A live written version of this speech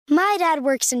My dad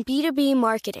works in B2B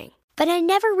marketing, but I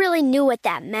never really knew what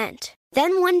that meant.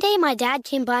 Then one day my dad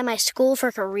came by my school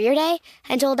for career day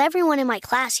and told everyone in my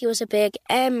class he was a big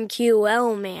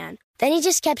MQL man. Then he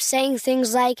just kept saying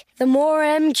things like, the more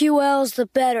MQLs, the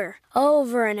better,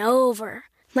 over and over.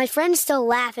 My friends still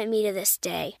laugh at me to this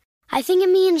day. I think it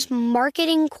means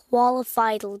marketing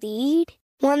qualified lead.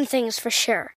 One thing's for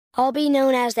sure, I'll be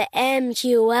known as the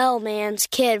MQL man's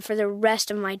kid for the rest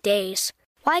of my days.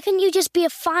 Why couldn't you just be a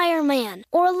fireman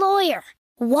or a lawyer?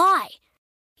 Why?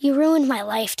 You ruined my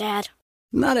life, Dad.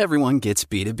 Not everyone gets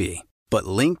B2B, but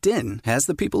LinkedIn has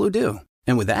the people who do.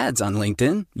 And with ads on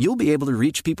LinkedIn, you'll be able to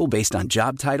reach people based on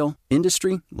job title,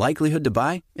 industry, likelihood to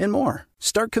buy, and more.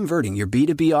 Start converting your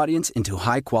B2B audience into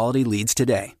high-quality leads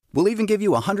today. We'll even give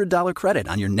you a $100 credit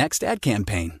on your next ad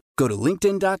campaign. Go to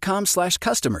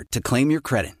linkedin.com/customer to claim your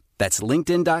credit. That's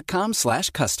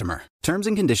linkedin.com/customer. Terms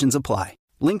and conditions apply.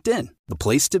 LinkedIn, the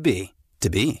place to be, to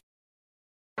be.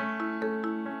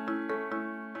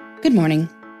 Good morning.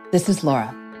 This is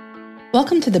Laura.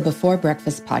 Welcome to the Before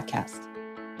Breakfast podcast.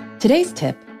 Today's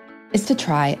tip is to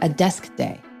try a desk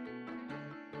day.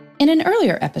 In an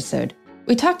earlier episode,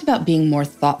 we talked about being more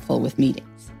thoughtful with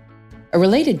meetings. A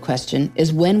related question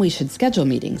is when we should schedule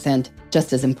meetings and,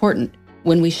 just as important,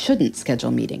 when we shouldn't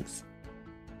schedule meetings.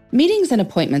 Meetings and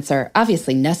appointments are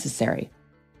obviously necessary,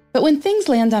 but when things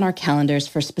land on our calendars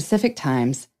for specific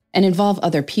times and involve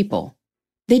other people,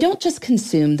 they don't just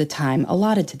consume the time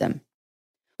allotted to them.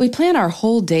 We plan our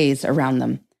whole days around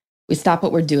them. We stop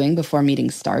what we're doing before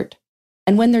meetings start,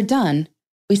 and when they're done,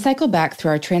 we cycle back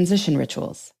through our transition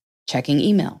rituals, checking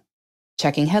email,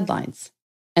 checking headlines,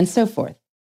 and so forth.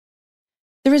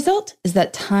 The result is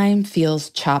that time feels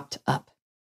chopped up.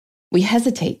 We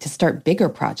hesitate to start bigger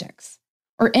projects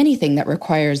or anything that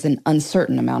requires an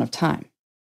uncertain amount of time.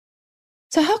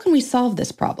 So how can we solve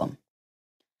this problem?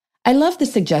 I love the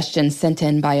suggestion sent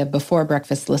in by a Before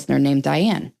Breakfast listener named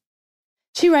Diane.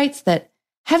 She writes that,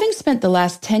 having spent the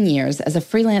last 10 years as a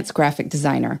freelance graphic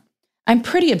designer, I'm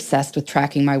pretty obsessed with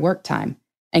tracking my work time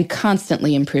and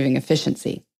constantly improving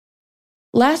efficiency.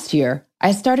 Last year,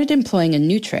 I started employing a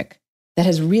new trick that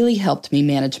has really helped me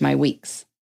manage my weeks.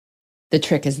 The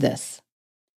trick is this: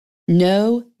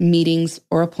 no meetings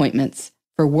or appointments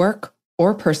for work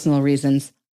or personal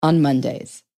reasons on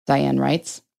Mondays, Diane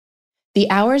writes. The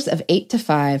hours of 8 to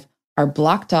 5 are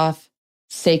blocked off,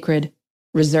 sacred,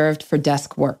 reserved for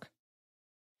desk work.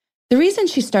 The reason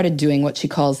she started doing what she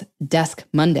calls Desk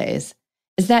Mondays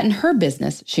is that in her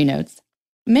business, she notes,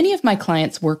 many of my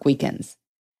clients work weekends,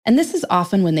 and this is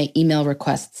often when they email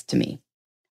requests to me.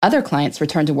 Other clients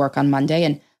return to work on Monday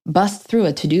and bust through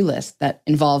a to-do list that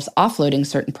involves offloading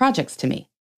certain projects to me.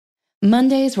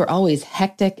 Mondays were always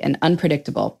hectic and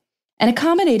unpredictable, and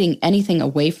accommodating anything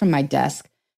away from my desk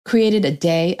created a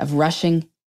day of rushing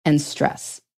and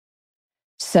stress.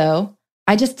 So,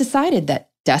 I just decided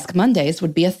that Desk Mondays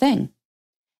would be a thing.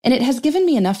 And it has given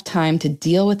me enough time to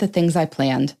deal with the things I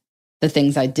planned, the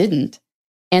things I didn't,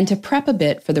 and to prep a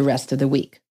bit for the rest of the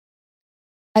week.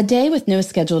 A day with no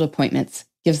scheduled appointments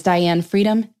gives Diane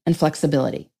freedom and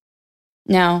flexibility.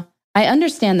 Now, I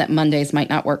understand that Mondays might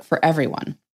not work for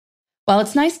everyone. While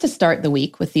it's nice to start the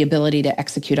week with the ability to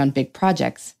execute on big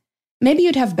projects, maybe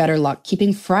you'd have better luck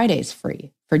keeping Fridays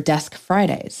free for Desk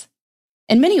Fridays.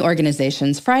 In many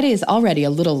organizations, Friday is already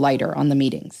a little lighter on the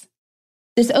meetings.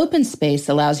 This open space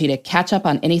allows you to catch up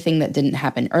on anything that didn't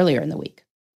happen earlier in the week.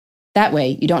 That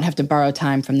way, you don't have to borrow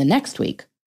time from the next week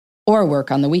or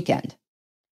work on the weekend.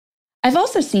 I've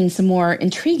also seen some more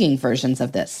intriguing versions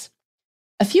of this.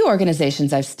 A few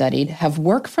organizations I've studied have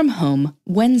work from home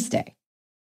Wednesday.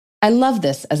 I love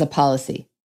this as a policy.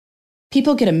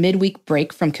 People get a midweek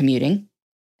break from commuting,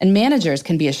 and managers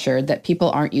can be assured that people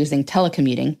aren't using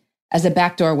telecommuting as a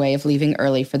backdoor way of leaving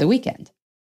early for the weekend.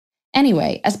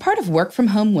 Anyway, as part of Work from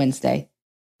Home Wednesday,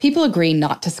 people agree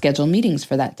not to schedule meetings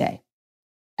for that day.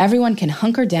 Everyone can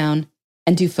hunker down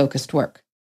and do focused work.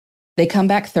 They come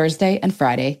back Thursday and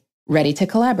Friday, ready to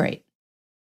collaborate.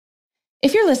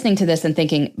 If you're listening to this and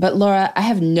thinking, but Laura, I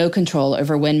have no control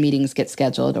over when meetings get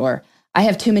scheduled, or I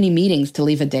have too many meetings to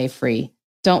leave a day free,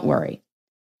 don't worry.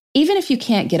 Even if you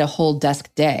can't get a whole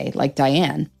desk day, like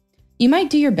Diane, you might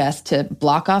do your best to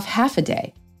block off half a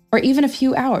day, or even a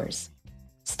few hours.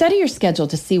 Study your schedule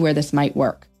to see where this might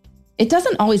work. It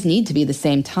doesn't always need to be the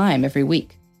same time every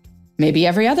week. Maybe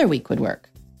every other week would work,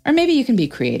 or maybe you can be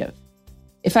creative.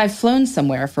 If I've flown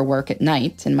somewhere for work at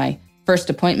night and my first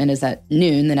appointment is at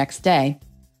noon the next day,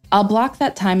 I'll block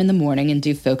that time in the morning and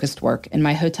do focused work in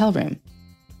my hotel room.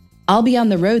 I'll be on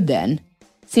the road then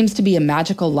seems to be a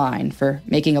magical line for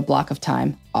making a block of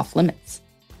time off limits.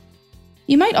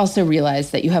 You might also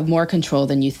realize that you have more control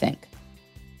than you think.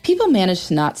 People manage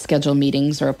to not schedule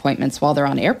meetings or appointments while they're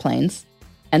on airplanes,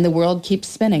 and the world keeps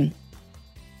spinning.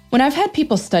 When I've had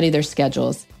people study their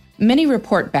schedules, many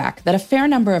report back that a fair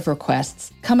number of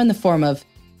requests come in the form of,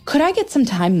 "Could I get some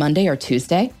time Monday or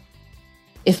Tuesday?"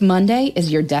 If Monday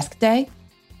is your desk day,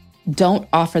 don't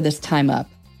offer this time up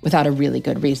without a really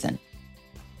good reason.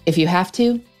 If you have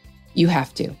to, you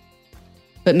have to.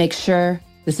 But make sure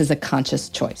this is a conscious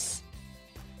choice.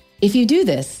 If you do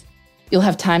this, you'll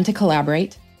have time to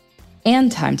collaborate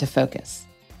and time to focus.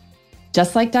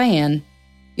 Just like Diane,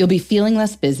 you'll be feeling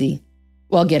less busy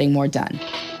while getting more done.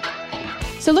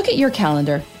 So look at your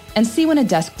calendar and see when a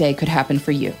desk day could happen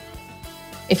for you.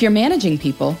 If you're managing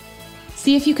people,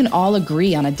 see if you can all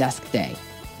agree on a desk day.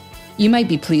 You might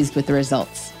be pleased with the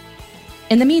results.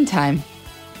 In the meantime,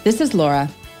 this is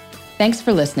Laura. Thanks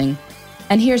for listening,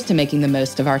 and here's to making the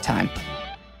most of our time.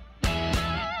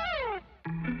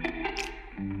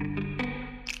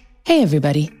 Hey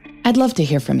everybody, I'd love to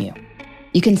hear from you.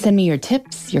 You can send me your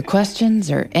tips, your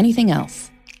questions, or anything else.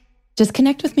 Just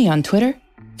connect with me on Twitter,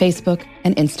 Facebook,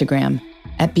 and Instagram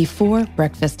at Before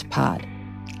Breakfast Pod.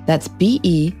 That's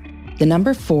BE, the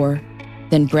number 4,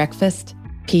 then breakfast,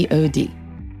 POD.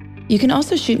 You can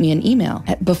also shoot me an email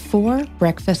at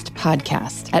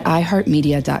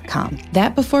beforebreakfastpodcast@iheartmedia.com.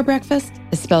 That Before Breakfast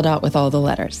is spelled out with all the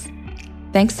letters.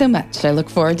 Thanks so much. I look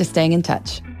forward to staying in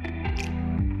touch.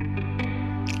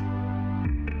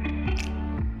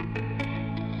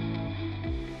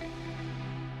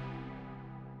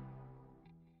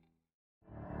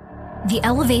 The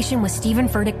Elevation with Stephen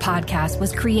Furtick podcast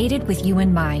was created with you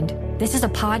in mind. This is a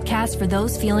podcast for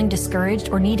those feeling discouraged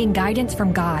or needing guidance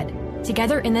from God.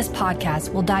 Together in this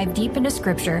podcast, we'll dive deep into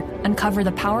Scripture, uncover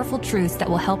the powerful truths that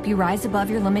will help you rise above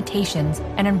your limitations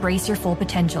and embrace your full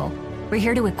potential. We're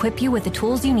here to equip you with the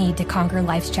tools you need to conquer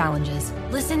life's challenges.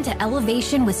 Listen to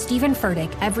Elevation with Stephen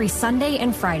Furtick every Sunday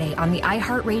and Friday on the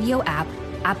iHeartRadio app,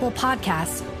 Apple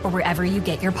Podcasts, or wherever you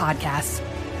get your podcasts.